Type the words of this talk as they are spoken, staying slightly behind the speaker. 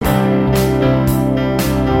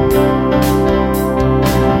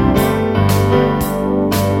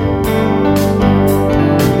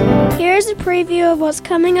what's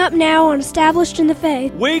coming up now on Established in the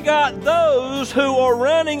Faith. We got those who are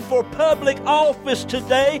running for public office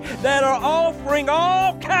today that are offering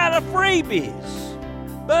all kind of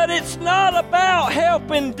freebies. But it's not about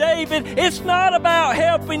helping David. It's not about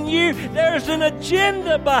helping you. There's an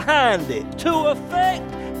agenda behind it to affect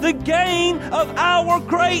the gain of our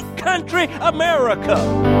great country, America.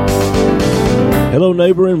 Hello,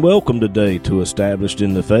 neighbor, and welcome today to Established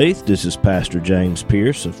in the Faith. This is Pastor James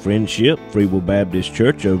Pierce of Friendship Free Will Baptist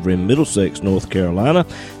Church over in Middlesex, North Carolina,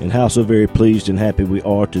 and how so very pleased and happy we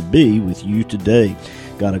are to be with you today.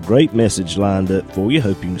 Got a great message lined up for you.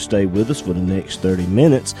 Hope you can stay with us for the next 30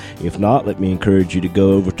 minutes. If not, let me encourage you to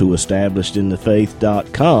go over to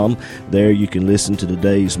establishedinthefaith.com. There you can listen to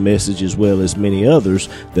today's message as well as many others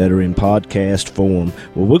that are in podcast form.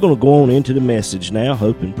 Well, we're going to go on into the message now.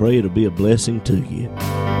 Hope and pray it'll be a blessing to you.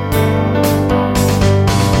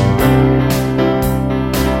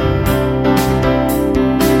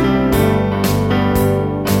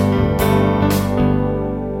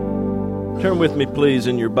 Turn with me, please,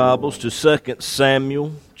 in your Bibles to 2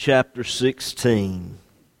 Samuel chapter 16.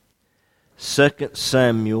 2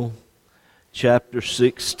 Samuel chapter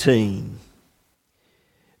 16.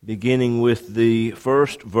 Beginning with the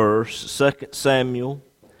first verse, 2 Samuel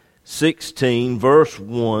 16, verse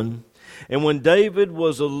 1. And when David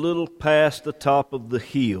was a little past the top of the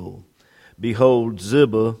hill, behold,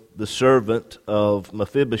 Ziba, the servant of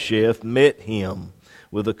Mephibosheth, met him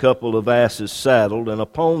with a couple of asses saddled, and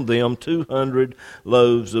upon them 200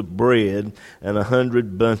 loaves of bread, and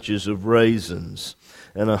 100 bunches of raisins,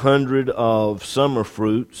 and 100 of summer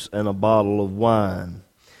fruits, and a bottle of wine.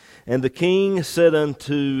 And the king said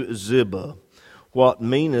unto Ziba, What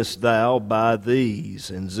meanest thou by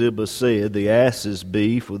these? And Ziba said, The asses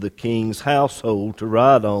be for the king's household to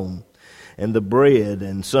ride on, and the bread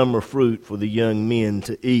and summer fruit for the young men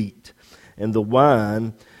to eat, and the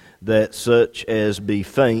wine that such as be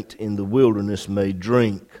faint in the wilderness may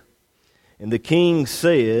drink. And the king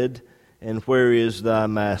said, And where is thy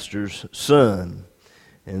master's son?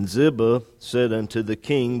 And Ziba said unto the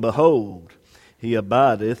king, Behold, he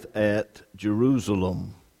abideth at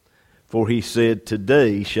Jerusalem. For he said,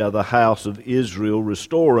 Today shall the house of Israel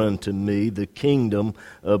restore unto me the kingdom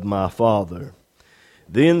of my father.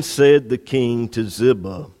 Then said the king to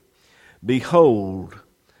Ziba, Behold,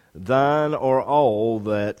 thine are all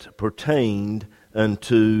that pertained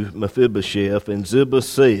unto Mephibosheth. And Ziba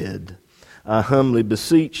said, I humbly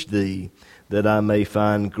beseech thee, that I may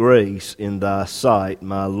find grace in thy sight,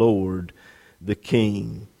 my lord, the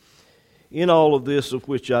king. In all of this of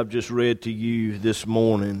which I've just read to you this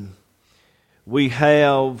morning, we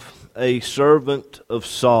have a servant of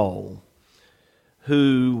Saul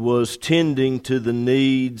who was tending to the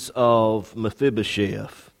needs of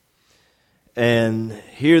Mephibosheth. And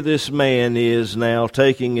here this man is now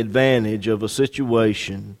taking advantage of a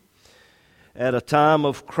situation at a time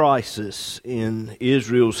of crisis in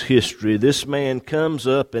Israel's history. This man comes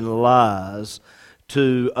up and lies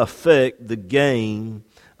to affect the gain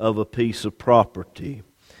of a piece of property.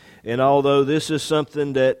 And although this is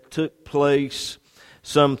something that took place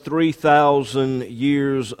some 3,000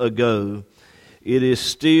 years ago, it is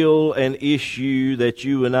still an issue that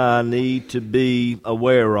you and I need to be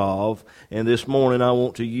aware of. And this morning I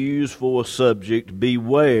want to use for a subject,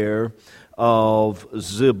 beware of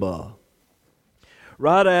Ziba.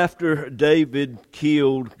 Right after David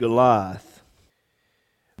killed Goliath,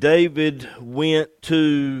 David went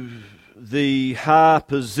to the high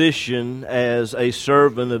position as a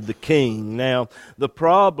servant of the king. Now, the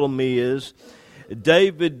problem is,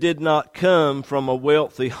 David did not come from a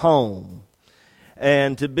wealthy home.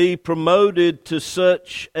 And to be promoted to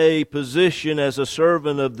such a position as a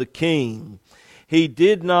servant of the king, he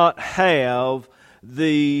did not have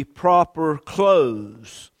the proper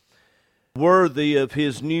clothes worthy of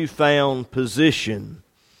his newfound position.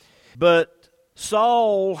 But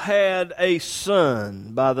Saul had a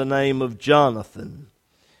son by the name of Jonathan.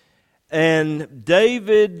 And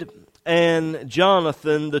David and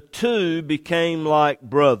Jonathan, the two, became like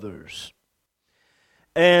brothers.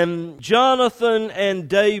 And Jonathan and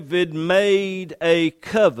David made a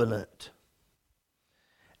covenant.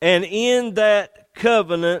 And in that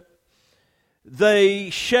covenant, they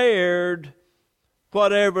shared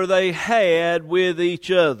whatever they had with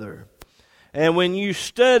each other. And when you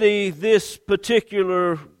study this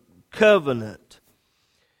particular covenant,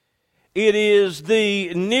 it is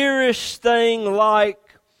the nearest thing like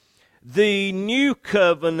the new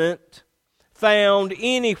covenant found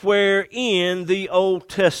anywhere in the Old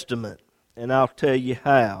Testament. And I'll tell you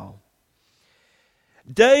how.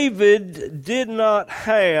 David did not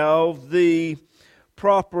have the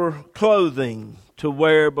proper clothing to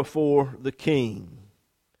wear before the king.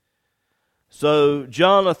 So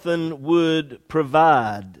Jonathan would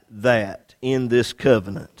provide that in this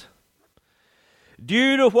covenant.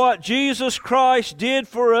 Due to what Jesus Christ did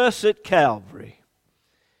for us at Calvary,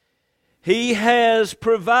 He has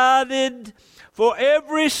provided for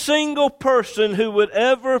every single person who would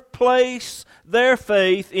ever place their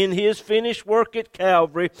faith in His finished work at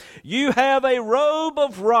Calvary. You have a robe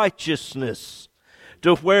of righteousness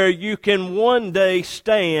to where you can one day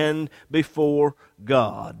stand before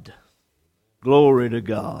God. Glory to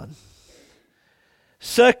God.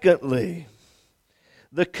 Secondly,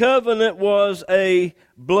 the covenant was a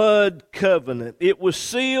blood covenant. It was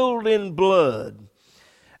sealed in blood,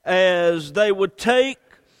 as they would take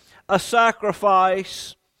a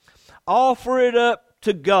sacrifice, offer it up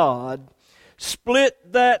to God,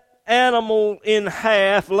 split that animal in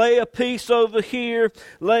half, lay a piece over here,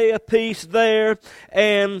 lay a piece there,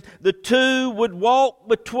 and the two would walk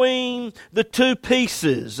between the two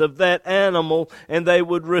pieces of that animal, and they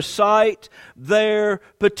would recite their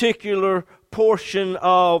particular portion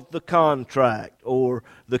of the contract or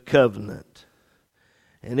the covenant.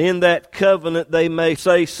 And in that covenant they may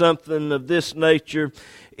say something of this nature: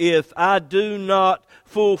 if I do not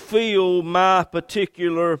fulfill my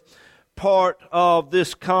particular part of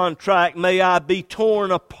this contract, may I be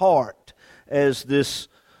torn apart as this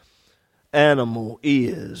animal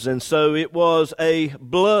is. And so it was a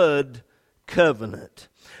blood covenant.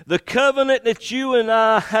 The covenant that you and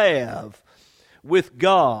I have with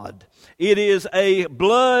God, it is a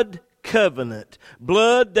blood covenant.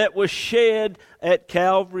 Blood that was shed at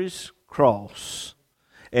Calvary's cross.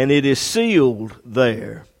 And it is sealed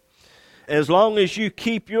there. As long as you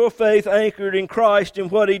keep your faith anchored in Christ and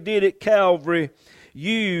what He did at Calvary,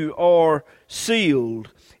 you are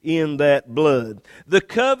sealed in that blood. The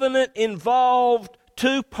covenant involved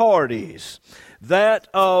two parties, that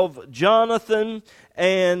of Jonathan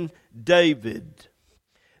and David.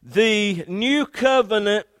 The new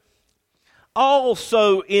covenant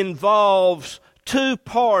also involves two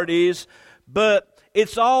parties, but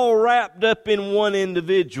it's all wrapped up in one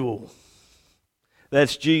individual.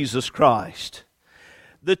 That's Jesus Christ.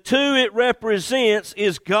 The two it represents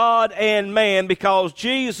is God and man, because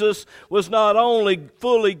Jesus was not only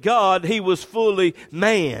fully God, He was fully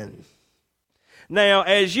man. Now,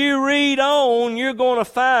 as you read on, you're going to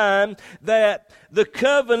find that the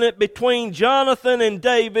covenant between Jonathan and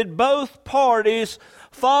David, both parties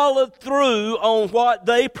followed through on what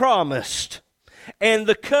they promised, and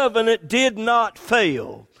the covenant did not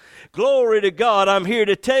fail. Glory to God. I'm here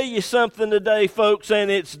to tell you something today, folks, and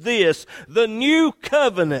it's this: the new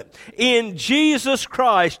covenant in Jesus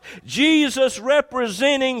Christ, Jesus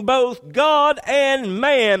representing both God and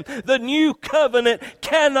man, the new covenant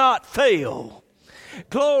cannot fail.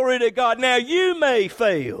 Glory to God. Now, you may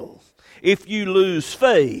fail if you lose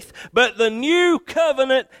faith, but the new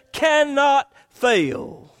covenant cannot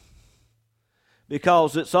fail,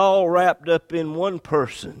 because it's all wrapped up in one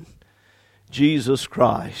person, Jesus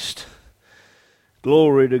Christ.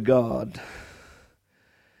 Glory to God.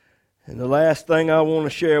 And the last thing I want to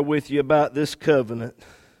share with you about this covenant,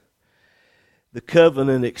 the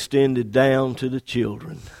covenant extended down to the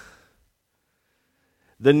children.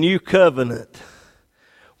 The new covenant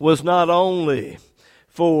was not only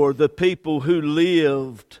for the people who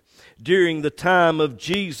lived during the time of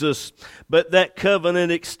Jesus, but that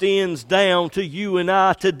covenant extends down to you and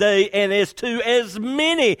I today, and as to as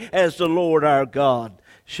many as the Lord our God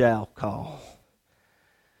shall call.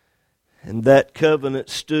 And that covenant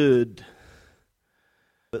stood.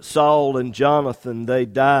 But Saul and Jonathan, they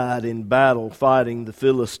died in battle fighting the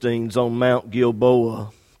Philistines on Mount Gilboa.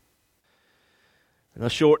 And a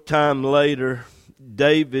short time later,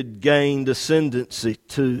 David gained ascendancy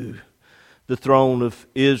to the throne of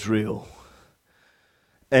Israel.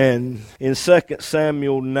 And in 2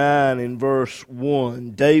 Samuel 9 in verse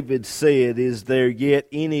 1, David said, "Is there yet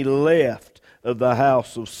any left of the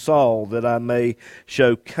house of Saul, that I may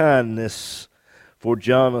show kindness for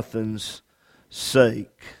Jonathan's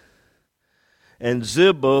sake?" And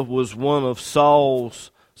Ziba was one of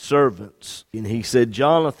Saul's servants. And he said,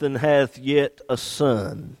 "Jonathan hath yet a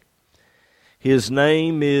son. His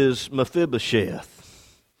name is Mephibosheth."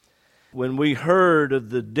 When we heard of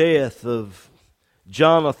the death of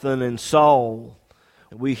Jonathan and Saul,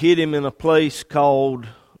 we hid him in a place called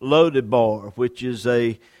Lodebar, which is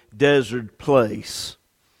a desert place.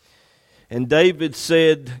 And David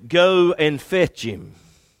said, "Go and fetch him.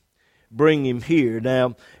 Bring him here."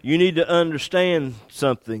 Now, you need to understand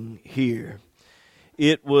something here.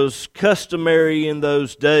 It was customary in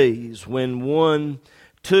those days when one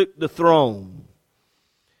took the throne,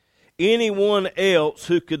 anyone else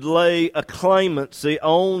who could lay a claimancy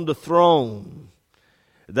on the throne,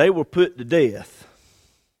 they were put to death.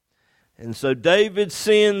 And so David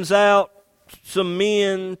sends out some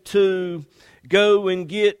men to go and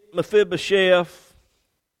get Mephibosheth.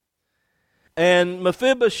 And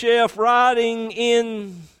Mephibosheth riding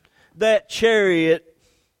in that chariot,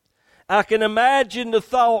 I can imagine the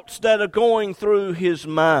thoughts that are going through his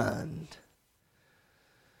mind.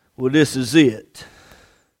 Well, this is it.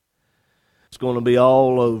 It's going to be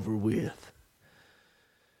all over with.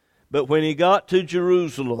 But when he got to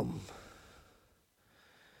Jerusalem,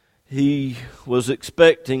 he was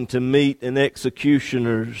expecting to meet an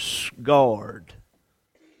executioner's guard.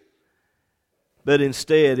 But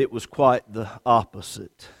instead, it was quite the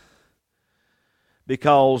opposite.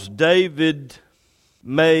 Because David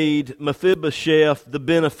made Mephibosheth the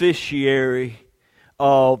beneficiary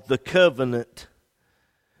of the covenant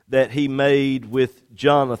that he made with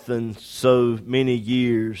Jonathan so many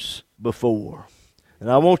years before. And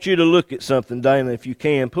I want you to look at something, Dana, if you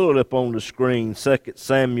can. Pull it up on the screen, 2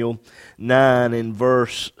 Samuel 9 and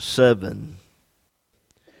verse 7.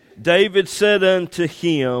 David said unto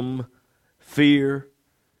him, fear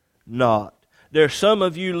not. There are some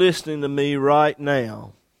of you listening to me right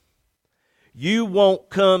now. You won't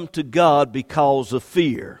come to God because of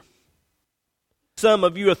fear. Some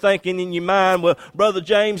of you are thinking in your mind, well, Brother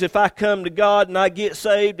James, if I come to God and I get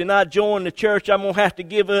saved and I join the church, I'm going to have to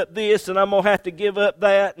give up this and I'm going to have to give up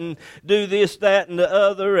that and do this, that, and the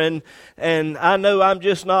other. And I know I'm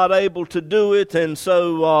just not able to do it, and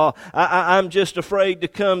so I'm just afraid to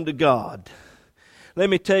come to God. Let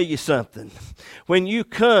me tell you something. When you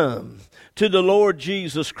come to the Lord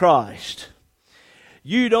Jesus Christ,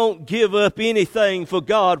 you don't give up anything for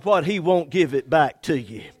God what He won't give it back to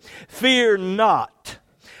you. Fear not.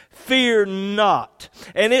 Fear not.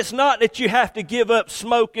 And it's not that you have to give up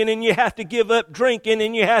smoking and you have to give up drinking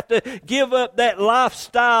and you have to give up that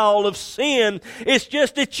lifestyle of sin. It's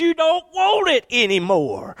just that you don't want it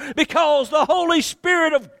anymore, because the Holy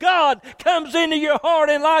Spirit of God comes into your heart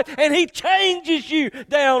and life and He changes you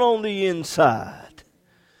down on the inside.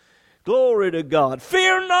 Glory to God.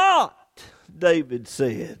 Fear not, David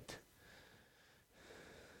said.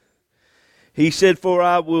 He said, for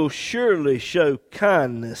I will surely show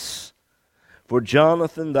kindness for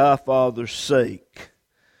Jonathan thy father's sake.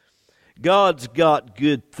 God's got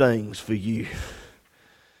good things for you.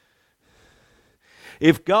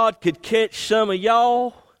 If God could catch some of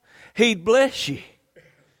y'all, He'd bless you.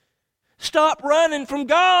 Stop running from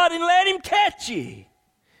God and let Him catch you.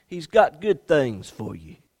 He's got good things for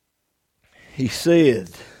you. He said,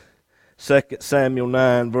 2 Samuel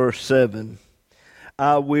 9 verse 7,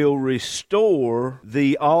 I will restore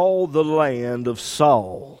thee all the land of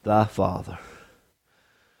Saul thy father.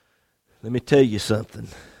 Let me tell you something.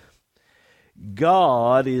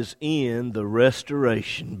 God is in the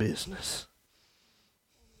restoration business.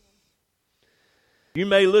 You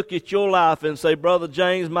may look at your life and say, Brother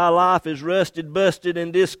James, my life is rusted, busted,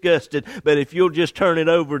 and disgusted. But if you'll just turn it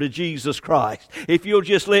over to Jesus Christ, if you'll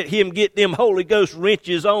just let Him get them Holy Ghost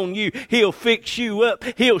wrenches on you, He'll fix you up,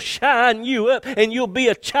 He'll shine you up, and you'll be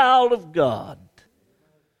a child of God.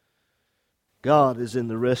 God is in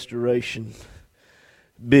the restoration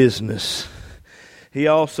business. He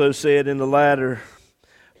also said in the latter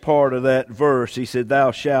part of that verse, He said,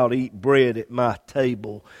 thou shalt eat bread at my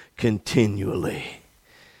table continually.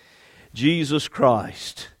 Jesus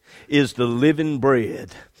Christ is the living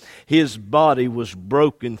bread. His body was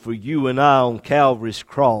broken for you and I on Calvary's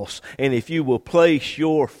cross. And if you will place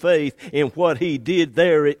your faith in what He did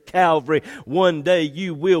there at Calvary, one day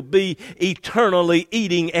you will be eternally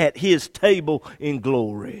eating at His table in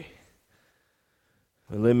glory.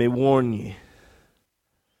 But let me warn you,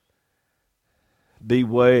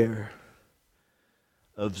 beware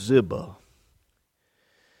of Ziba.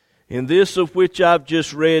 In this of which I've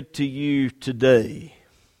just read to you today,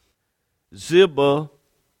 Ziba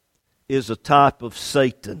is a type of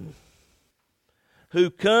Satan who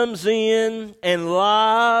comes in and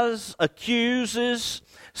lies, accuses,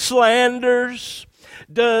 slanders,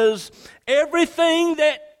 does everything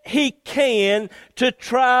that he can to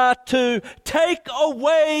try to take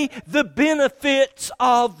away the benefits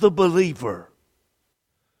of the believer.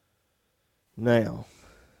 Now,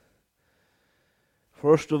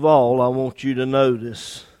 first of all, I want you to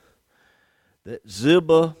notice that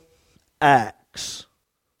Ziba acts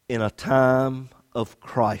in a time of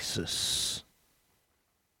crisis.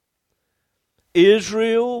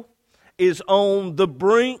 Israel is on the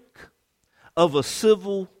brink of a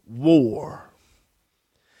civil war.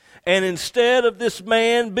 And instead of this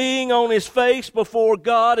man being on his face before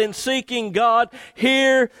God and seeking God,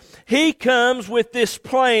 here he comes with this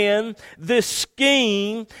plan, this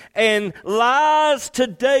scheme, and lies to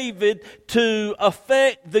David to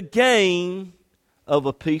affect the gain of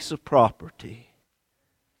a piece of property.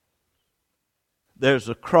 There's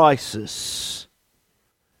a crisis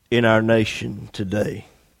in our nation today.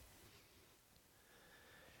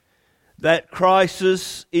 That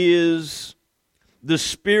crisis is the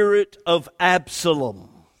spirit of Absalom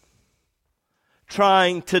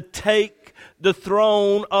trying to take the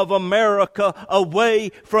throne of America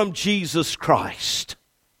away from Jesus Christ.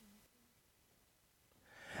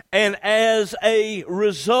 And as a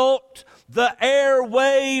result, the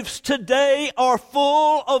airwaves today are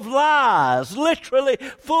full of lies, literally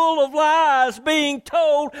full of lies being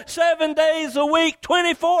told 7 days a week,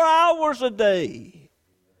 24 hours a day.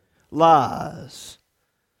 Lies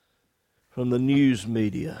from the news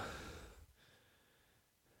media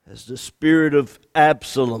as the spirit of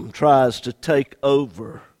Absalom tries to take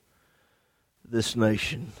over this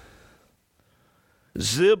nation.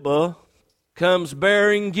 Ziba comes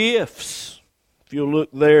bearing gifts. If you'll look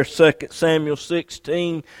there, 2 Samuel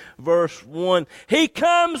 16, verse 1. He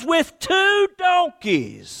comes with 2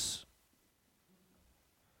 donkeys.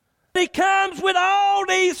 He comes with all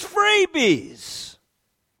these freebies.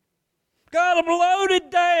 Got them loaded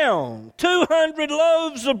down. 200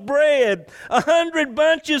 loaves of bread, 100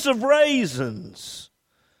 bunches of raisins,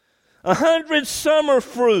 100 summer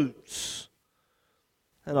fruits,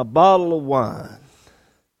 and a bottle of wine.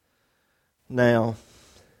 Now,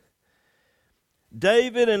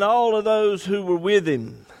 David and all of those who were with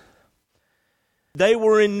him, they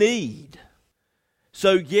were in need.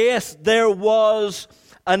 So yes, there was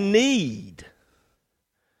a need.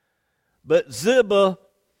 But Ziba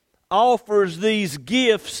offers these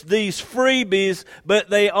gifts, these freebies, but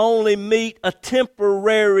they only meet a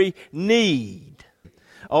temporary need.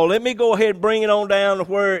 Oh, let me go ahead and bring it on down to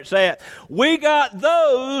where it's at. We got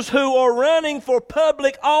those who are running for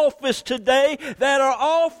public office today that are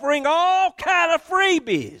offering all kind of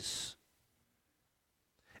freebies.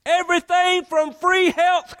 Everything from free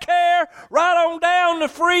health care right on down to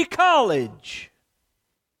free college.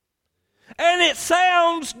 And it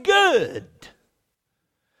sounds good.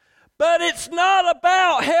 But it's not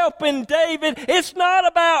about helping David. It's not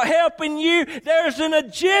about helping you. There's an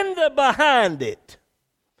agenda behind it.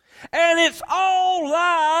 And it's all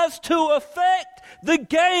lies to affect the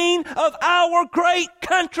gain of our great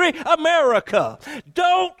country, America.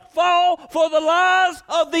 Don't fall for the lies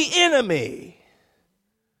of the enemy.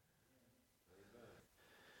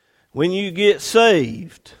 When you get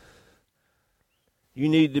saved, you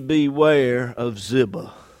need to beware of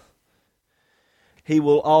Ziba. He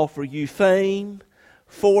will offer you fame,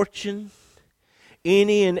 fortune,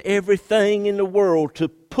 any and everything in the world to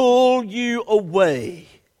pull you away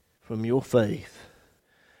from your faith.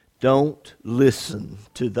 Don't listen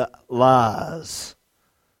to the lies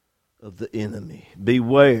of the enemy.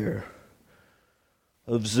 Beware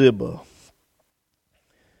of Ziba.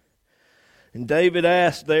 And David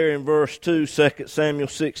asked there in verse 2, 2 Samuel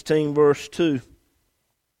 16, verse 2,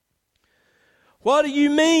 what do you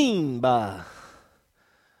mean by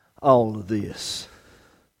all of this?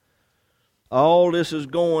 All this is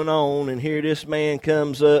going on, and here this man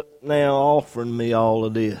comes up now offering me all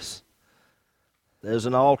of this. There's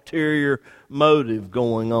an ulterior motive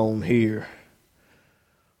going on here.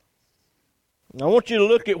 I want you to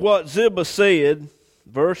look at what Ziba said,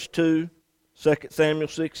 verse 2, 2 Samuel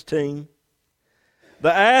 16.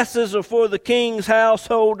 The asses are for the king's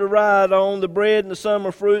household to ride on, the bread and the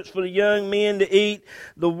summer fruits for the young men to eat,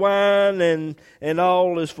 the wine and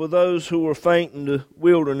all is for those who are faint in the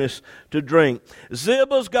wilderness to drink.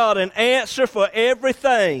 Ziba's got an answer for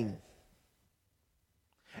everything.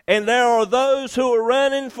 And there are those who are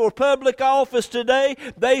running for public office today.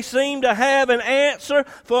 They seem to have an answer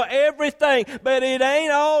for everything. But it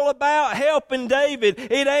ain't all about helping David.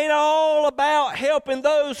 It ain't all about helping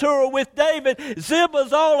those who are with David.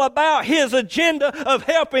 Ziba's all about his agenda of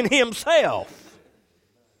helping himself.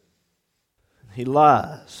 He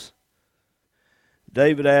lies.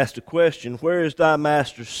 David asked a question, where is thy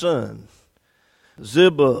master's son?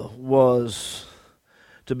 Ziba was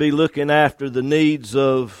to be looking after the needs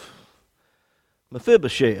of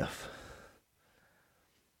Mephibosheth.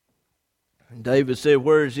 And David said,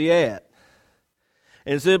 where is he at?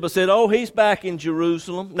 And Ziba said, oh, he's back in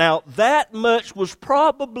Jerusalem. Now, that much was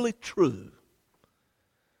probably true.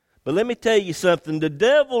 But let me tell you something. The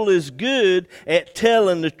devil is good at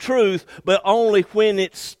telling the truth, but only when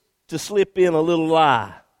it's to slip in a little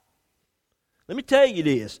lie. Let me tell you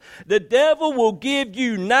this. The devil will give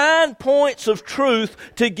you 9 points of truth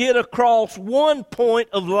to get across 1 point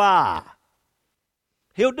of lie.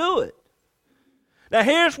 He'll do it. Now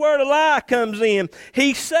here's where the lie comes in.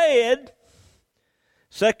 He said,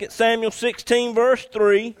 2 Samuel 16 verse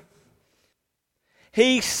 3,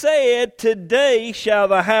 he said, today shall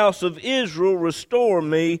the house of Israel restore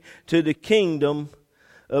me to the kingdom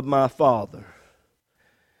of my father.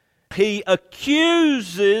 He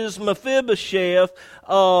accuses Mephibosheth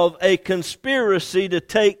of a conspiracy to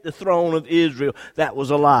take the throne of Israel. That was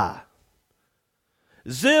a lie.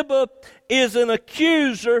 Ziba is an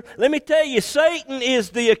accuser. Let me tell you, Satan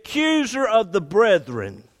is the accuser of the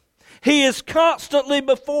brethren. He is constantly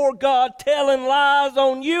before God telling lies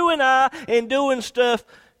on you and I and doing stuff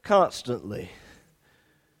constantly.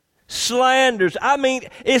 Slanders. I mean,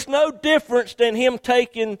 it's no difference than him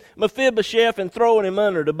taking Mephibosheth and throwing him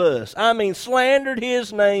under the bus. I mean, slandered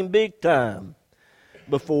his name big time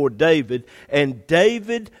before David. And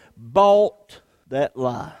David bought that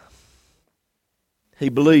lie. He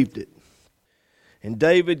believed it. And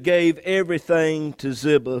David gave everything to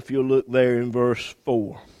Ziba, if you'll look there in verse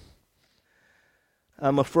 4.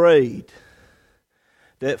 I'm afraid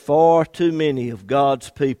that far too many of God's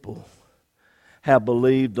people have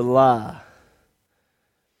believed a lie.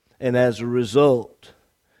 And as a result,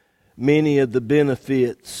 many of the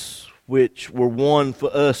benefits which were won for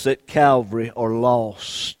us at Calvary are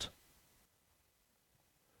lost.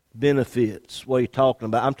 Benefits. What are you talking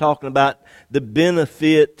about? I'm talking about the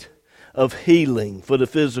benefit of healing for the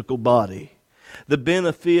physical body. The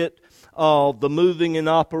benefit of the moving and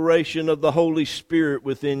operation of the Holy Spirit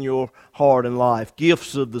within your heart and life.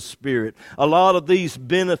 Gifts of the Spirit. A lot of these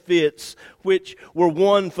benefits which were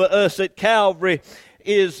won for us at Calvary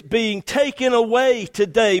is being taken away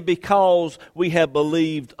today because we have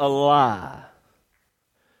believed a lie.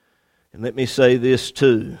 And let me say this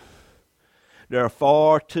too. There are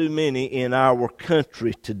far too many in our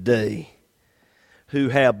country today who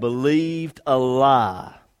have believed a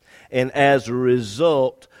lie. And as a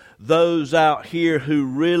result, those out here who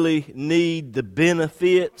really need the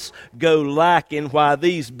benefits go lacking, while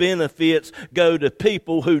these benefits go to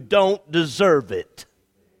people who don't deserve it.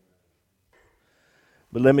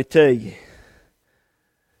 But let me tell you,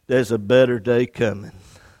 there's a better day coming.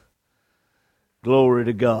 Glory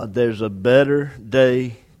to God. There's a better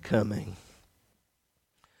day coming.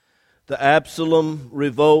 The Absalom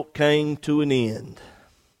revolt came to an end.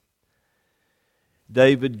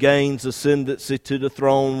 David gains ascendancy to the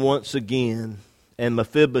throne once again, and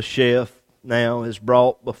Mephibosheth now is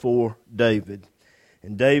brought before David.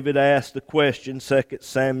 And David asked the question, 2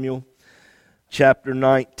 Samuel chapter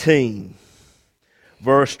 19,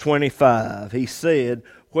 verse 25. He said,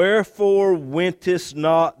 wherefore wentest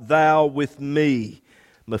not thou with me,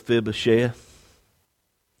 Mephibosheth?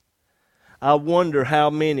 I wonder how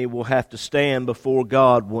many will have to stand before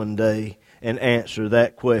God one day and answer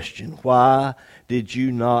that question. Why did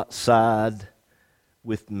you not side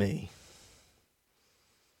with me?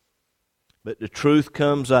 But the truth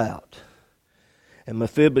comes out. And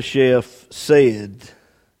Mephibosheth said,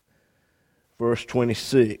 verse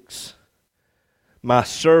 26, my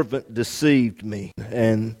servant deceived me,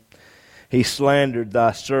 and he slandered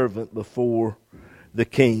thy servant before the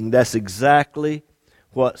king. That's exactly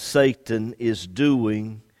what Satan is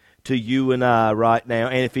doing to you and I right now.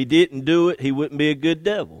 And if he didn't do it, he wouldn't be a good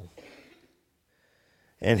devil.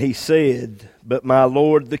 And he said, but my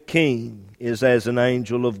Lord the king is as an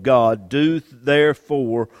angel of God. Do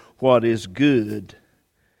therefore what is good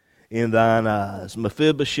in thine eyes.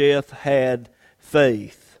 Mephibosheth had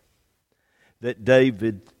faith that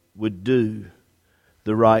David would do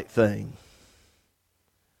the right thing.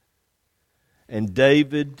 And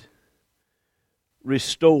David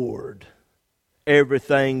restored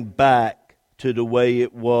everything back to the way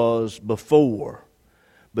it was before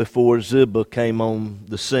Ziba came on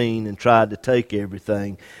the scene and tried to take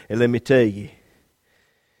everything. And let me tell you,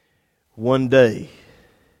 one day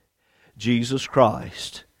Jesus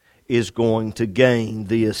Christ is going to gain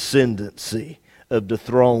the ascendancy of the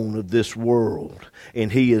throne of this world,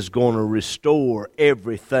 and he is going to restore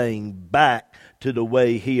everything back to the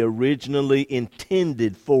way he originally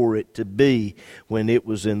intended for it to be when it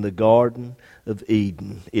was in the Garden of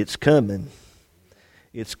Eden. It's coming.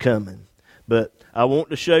 It's coming. But I want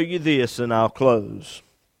to show you this, and I'll close.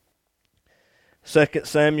 2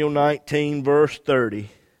 Samuel 19, verse 30.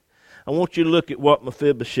 I want you to look at what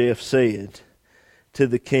Mephibosheth said to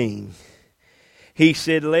the king. He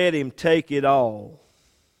said, let him take it all.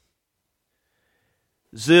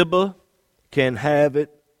 Ziba can have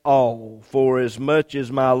it all, for as much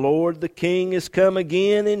as my Lord the King is come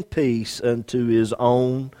again in peace unto his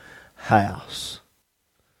own house.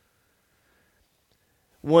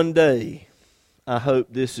 One day, I hope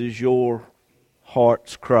this is your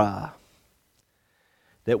heart's cry,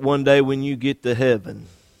 that one day when you get to heaven,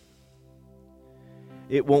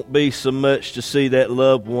 it won't be so much to see that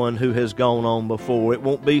loved one who has gone on before. It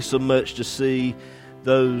won't be so much to see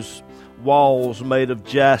those walls made of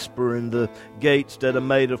jasper and the gates that are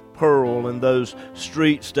made of pearl and those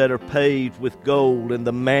streets that are paved with gold and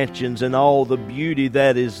the mansions and all the beauty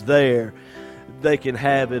that is there. They can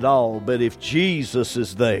have it all. But if Jesus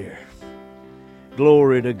is there,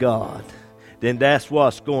 glory to God, then that's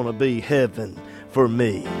what's going to be heaven for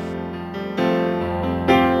me.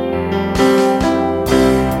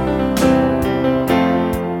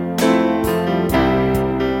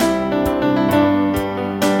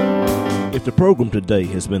 If the program today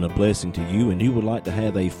has been a blessing to you and you would like to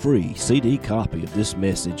have a free CD copy of this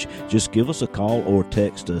message, just give us a call or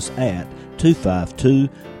text us at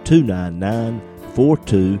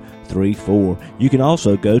 252-299-4234. You can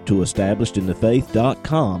also go to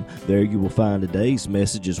establishedinthefaith.com. There you will find today's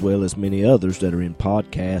message as well as many others that are in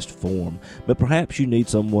podcast form. But perhaps you need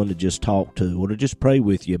someone to just talk to or to just pray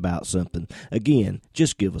with you about something. Again,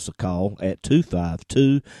 just give us a call at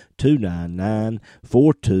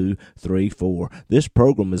 252-299-4234. This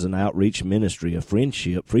program is an outreach ministry of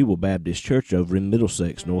Friendship Free Will Baptist Church over in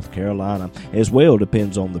Middlesex, North Carolina. As well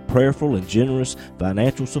depends on the prayerful and generous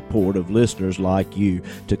financial support of listeners like you.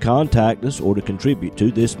 To contact us or to contribute to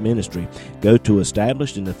this ministry, go to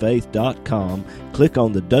establishedinthefaith.com, click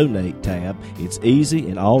on the Donate tab. It's easy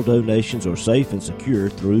and all donations are safe and secure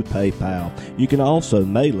through PayPal. You can also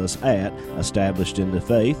mail us at Established in the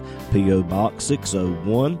Faith, P.O. Box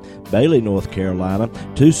 601, Bailey, North Carolina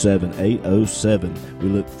 27807. We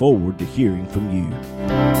look forward to hearing from you.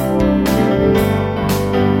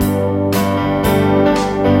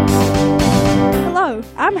 Hello,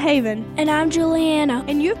 I'm Haven. And I'm Juliana.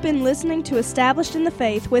 And you've been listening to Established in the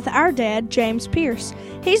Faith with our dad, James Pierce.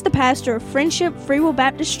 He's the pastor of Friendship Free Will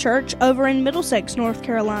Baptist Church over in Middlesex, North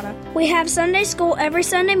Carolina. We have Sunday school every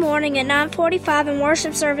Sunday morning at 9:45 and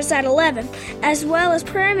worship service at 11, as well as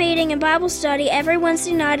prayer meeting and Bible study every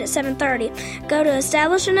Wednesday night at 7:30. Go to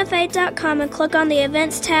establishedinthefaith.com and click on the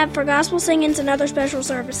events tab for gospel singings and other special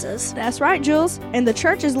services. That's right, Jules. And the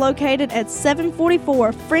church is located at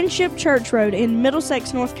 744 Friendship Church Road in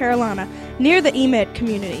Middlesex, North Carolina, near the EMED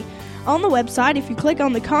community. On the website, if you click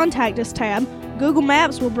on the Contact Us tab, Google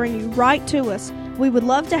Maps will bring you right to us. We would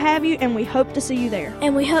love to have you, and we hope to see you there.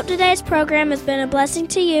 And we hope today's program has been a blessing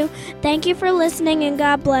to you. Thank you for listening, and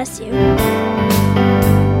God bless you.